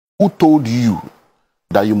Who told you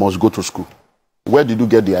that you must go to school? Where did you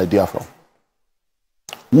get the idea from?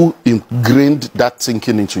 Who ingrained that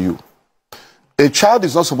thinking into you? A child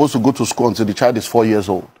is not supposed to go to school until the child is 4 years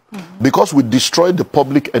old. Because we destroyed the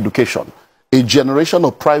public education, a generation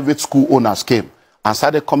of private school owners came and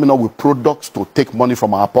started coming up with products to take money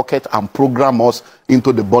from our pocket and program us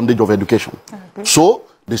into the bondage of education. So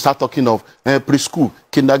they start talking of preschool,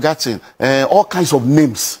 kindergarten, all kinds of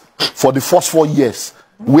names for the first 4 years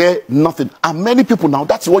where nothing. And many people now,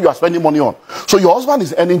 that's what you are spending money on. So your husband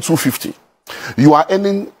is earning 250. You are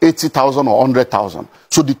earning 80,000 or 100,000.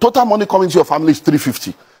 So the total money coming to your family is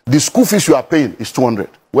 350. The school fees you are paying is 200.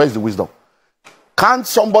 Where is the wisdom? Can't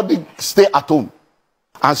somebody stay at home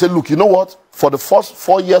and say, look, you know what? For the first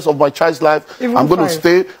 4 years of my child's life, I'm going to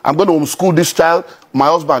stay, I'm going to homeschool this child. My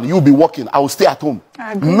husband, you'll be working. I will stay at home.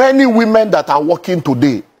 Many women that are working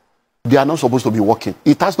today, they are not supposed to be working.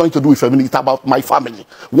 It has nothing to do with family. It's about my family.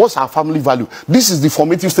 What's our family value? This is the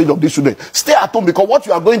formative stage of this student. Stay at home because what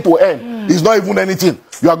you are going to earn is not even anything.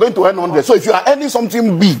 You are going to earn 100. So if you are earning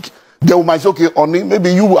something big, they might say, okay, only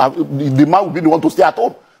maybe you are, the man will be the one to stay at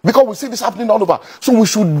home. Because we see this happening all over. So we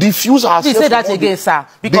should diffuse ourselves. You say that again, sir.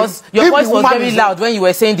 Because your voice was very loud when you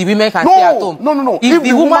were saying the women can stay at home. No. If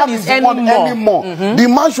the woman is earning more, the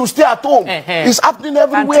man should stay at home. It's happening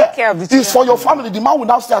everywhere. It's for your family. The man will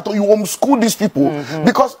now stay at home. You homeschool these people.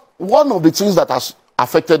 Because one of the things that has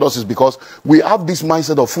affected us is because we have this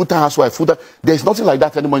mindset of full-time housewife, full-time. There's nothing like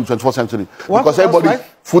that anymore in the 21st century. What? Because everybody,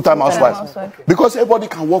 full-time housewife. Because everybody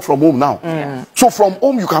can work from home now. So from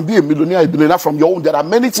home, you can be a millionaire, a billionaire from your home. There are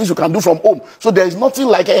many things you can do from home. So there is nothing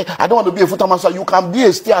like, I don't want to be a full-time housewife. You can be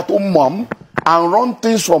a stay-at-home mom and run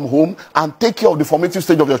things from home and take care of the formative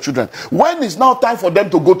stage of your children. When it's now time for them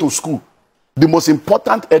to go to school, the most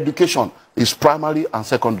important education is primary and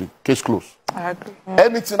secondary. Case closed. I agree.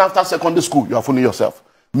 Anything after secondary school, you are fooling yourself.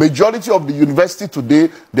 Majority of the university today,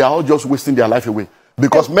 they are all just wasting their life away.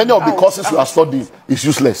 Because many of the courses you are studying is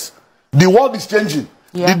useless. The world is changing.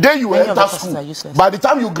 The day you enter school, by the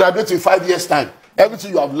time you graduate in 5 years' time,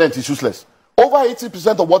 everything you have learned is useless. Over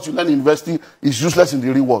 80% of what you learn in university is useless in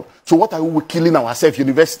the real world. So what are we killing ourselves in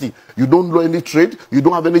university? You don't know any trade. You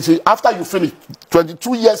don't have anything. After you finish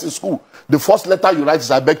 22 years in school, the first letter you write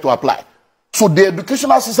is I beg to apply. So the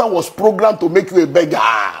educational system was programmed to make you a beggar.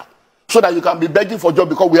 So that you can be begging for job,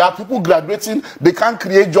 because we have people graduating, they can't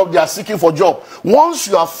create job, they are seeking for job. Once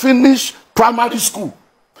you have finished primary school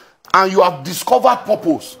and you have discovered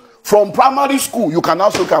purpose, from primary school, you can now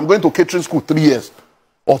say, okay, I'm going to catering school 3 years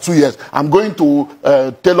or 2 years. I'm going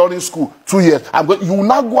to tailoring school 2 years. You will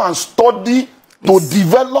now go and study to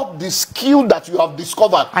develop the skill that you have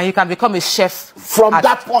discovered. And you can become a chef from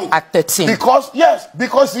that point. At 13. Because,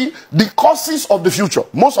 because the causes of the future,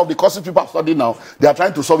 most of the causes people are studying now, they are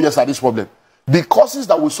trying to solve yesterday's problem. The causes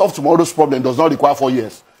that will solve tomorrow's problem does not require 4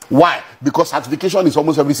 years. Why? Because certification is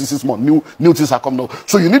almost every 6 months. New things are coming out.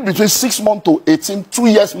 So you need between 6 months to 18, 2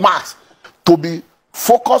 years max to be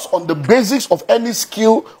focused on the basics of any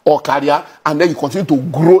skill or career, and then you continue to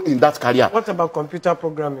grow in that career. What about computer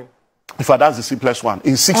programming? In fact, that's the simplest one.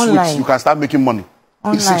 In 6 weeks, you can start making money.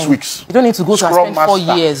 In 6 weeks. You don't need to go to spend 4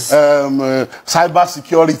 years. Cyber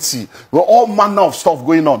security. All manner of stuff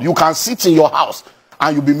going on. You can sit in your house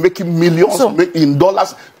and you'll be making millions in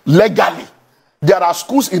dollars legally. There are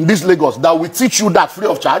schools in this Lagos that will teach you that free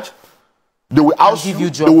of charge. They will house you,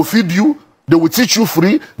 they will feed you, they will teach you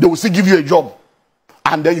free, they will still give you a job.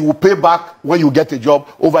 And then you will pay back when you get a job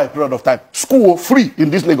over a period of time. School free in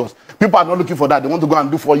this Lagos. People are not looking for that. They want to go and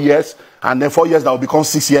do 4 years, and then 4 years that will become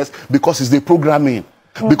 6 years, because it's the programming.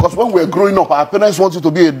 Because when we're growing up, our parents want you to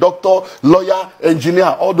be a doctor, lawyer, engineer.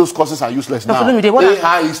 All those courses are useless now.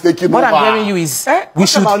 AI is taking over. What I'm hearing you is we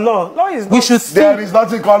should about law. Law is there is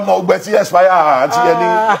nothing called law, but it's expired.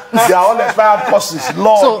 They are all expired courses.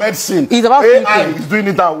 Law, medicine. It's about AI is doing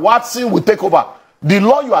it now. Watson will take over. The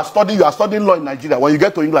law you are studying law in Nigeria. When you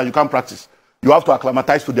get to England, you can't practice. You have to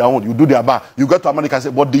acclimatize to their own. You do their bar. You go to America and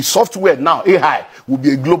say, but the software now, AI, will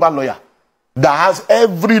be a global lawyer that has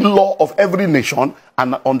every law of every nation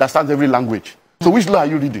and understands every language. So which law are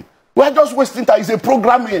you reading? We are just wasting time. It's a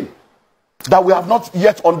programming that we have not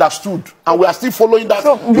yet understood. And we are still following that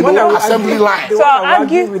assembly line. So I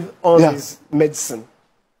argue with all this medicine.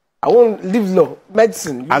 I won't leave law.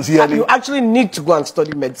 Medicine. You actually need to go and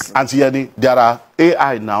study medicine. And there are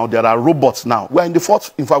AI now, there are robots now. We are in the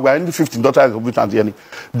fourth, in fact, we are in the 15th industrial revolution,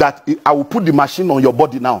 that I will put the machine on your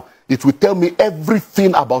body now. It will tell me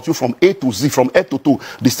everything about you from A to Z, from A to T,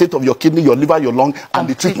 the state of your kidney, your liver, your lung, and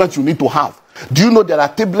the treatment you need to have. Do you know there are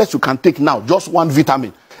tablets you can take now, just one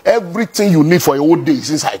vitamin? Everything you need for a whole day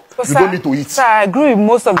is inside. You don't need to eat. Sir, I agree with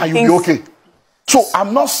most of the things. And you'll be okay. So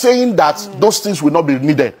I'm not saying that those things will not be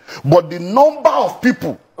needed, but the number of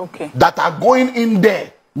people that are going in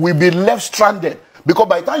there will be left stranded, because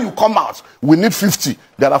by the time you come out, we need 50.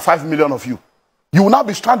 There are 5 million of you. You will not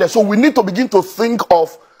be stranded. So we need to begin to think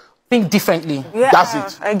differently. Yeah,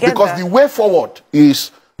 that's it. Because the way forward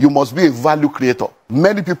is you must be a value creator.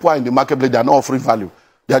 Many people are in the marketplace, they are not offering value.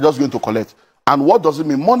 They are just going to collect. And what does it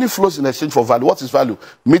mean? Money flows in exchange for value. What is value?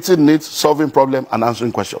 Meeting needs, solving problems, and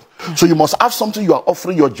answering questions. So you must have something you are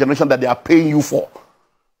offering your generation that they are paying you for.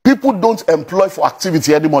 People don't employ for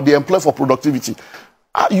activity anymore. They employ for productivity.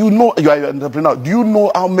 You know, you are an entrepreneur. Do you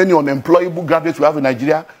know how many unemployable graduates we have in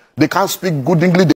Nigeria? They can't speak good English.